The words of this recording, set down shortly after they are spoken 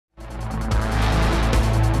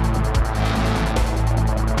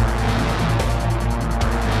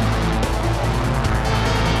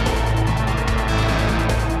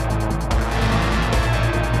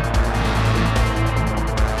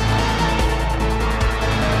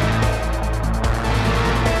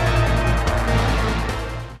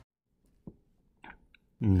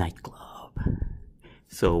Nightclub.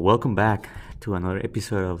 So welcome back to another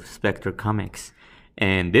episode of Spectre Comics.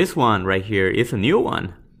 And this one right here is a new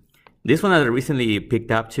one. This one I recently picked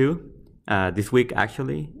up too. This week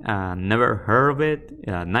actually. Never heard of it.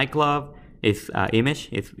 Nightclub. It's Image.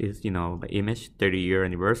 It's the Image 30-year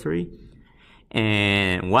anniversary.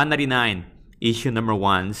 And $1.99 issue number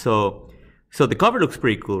 1. So the cover looks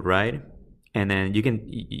pretty cool, right? And then you can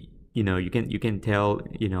tell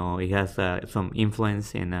it has some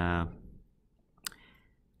influence in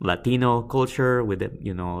Latino culture with the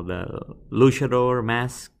luchador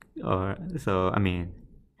mask,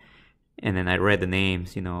 and then I read the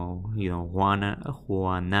names, Juanan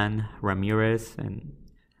Ramirez and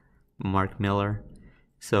Mark Miller.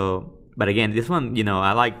 So, but again, this one,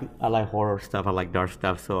 I like horror stuff, I like dark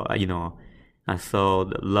stuff. So, I saw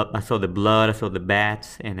the blood, I saw the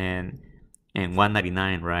bats, and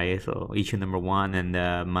 $1.99, right? So issue number 1, and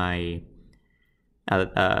the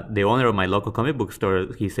owner of my local comic book store,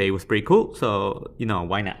 he said it was pretty cool. So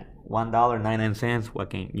why not? $1.99. What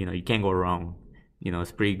can you can't go wrong.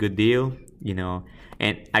 It's a pretty good deal.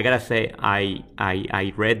 And I gotta say,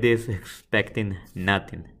 I read this expecting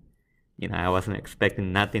nothing. I wasn't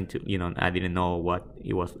expecting nothing to. I didn't know what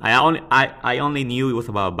it was. I only knew it was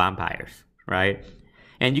about vampires, right?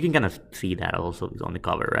 And you can kind of see that also on the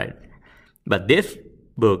cover, right? But this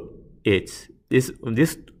book, this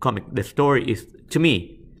comic, the story is, to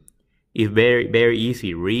me, is very, very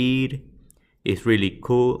easy read. It's really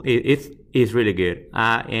cool. It's really good.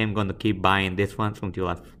 I am going to keep buying this one until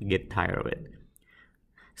I get tired of it.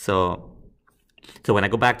 So when I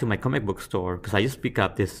go back to my comic book store, because I just picked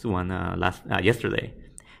up this one yesterday,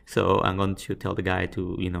 so I'm going to tell the guy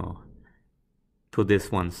to put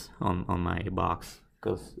this ones on my box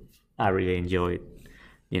because I really enjoy it.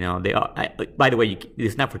 They are. By the way,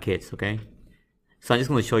 it's not for kids, okay? So I'm just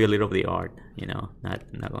going to show you a little of the art.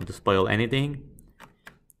 Not going to spoil anything,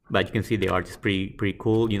 but you can see the art is pretty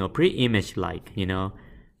cool. Pretty image-like.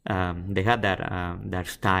 They had that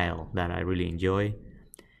style that I really enjoy,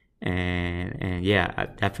 and yeah,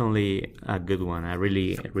 definitely a good one. I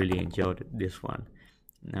really enjoyed this one.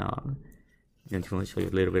 Now I'm just going to show you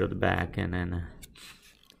a little bit of the back, and then.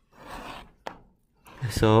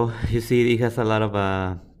 So you see, it has a lot of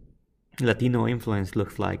Latino influence.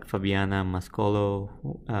 Looks like Fabiana Mascolo,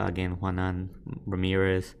 again Juanan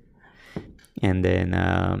Ramirez, and then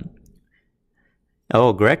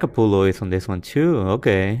Greg Capullo is on this one too.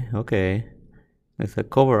 Okay, it's a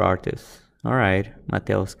cover artist. All right,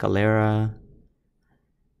 Mateo Scalera.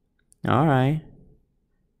 All right,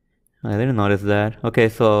 I didn't notice that. Okay,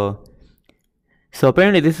 so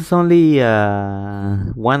apparently this is only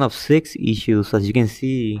one of 6 issues, as you can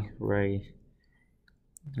see, right?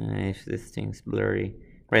 If this thing's blurry,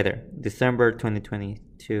 right there, December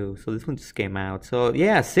 2022. So this one just came out. So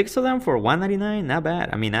yeah, 6 of them for $1.99, not bad.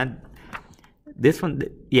 I mean, this one,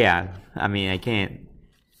 yeah. I mean, I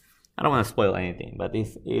don't want to spoil anything, but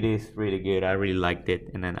it is really good. I really liked it,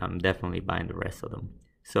 and then I'm definitely buying the rest of them.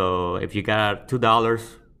 So if you got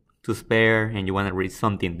 $2 to spare and you want to read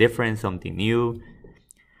something different, something new,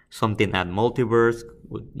 something at multiverse,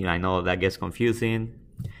 I know that gets confusing.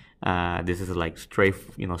 This is like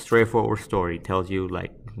straightforward story. It tells you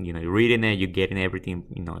you're reading it, you're getting everything,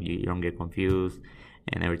 you don't get confused,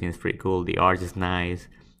 and everything is pretty cool. The art is nice,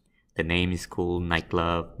 the name is cool,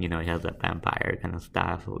 Nightclub, it has that vampire kind of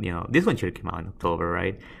stuff. This one should come out in October,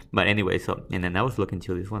 right? But anyway, and then I was looking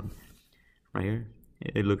to this one right here.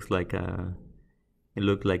 It looks like it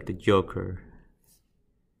looked like the Joker,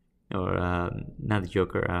 or not the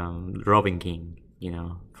Joker, Robin King,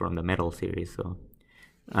 from the Metal series. So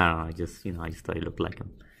I don't know, I just thought it looked like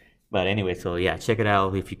him. But anyway, so yeah, check it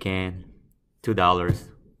out if you can. $2.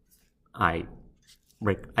 I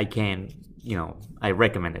recommend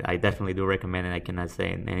it. I definitely do recommend it. I cannot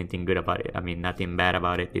say anything good about it. I mean, nothing bad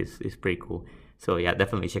about it. It's pretty cool. So yeah,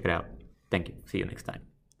 definitely check it out. Thank you. See you next time.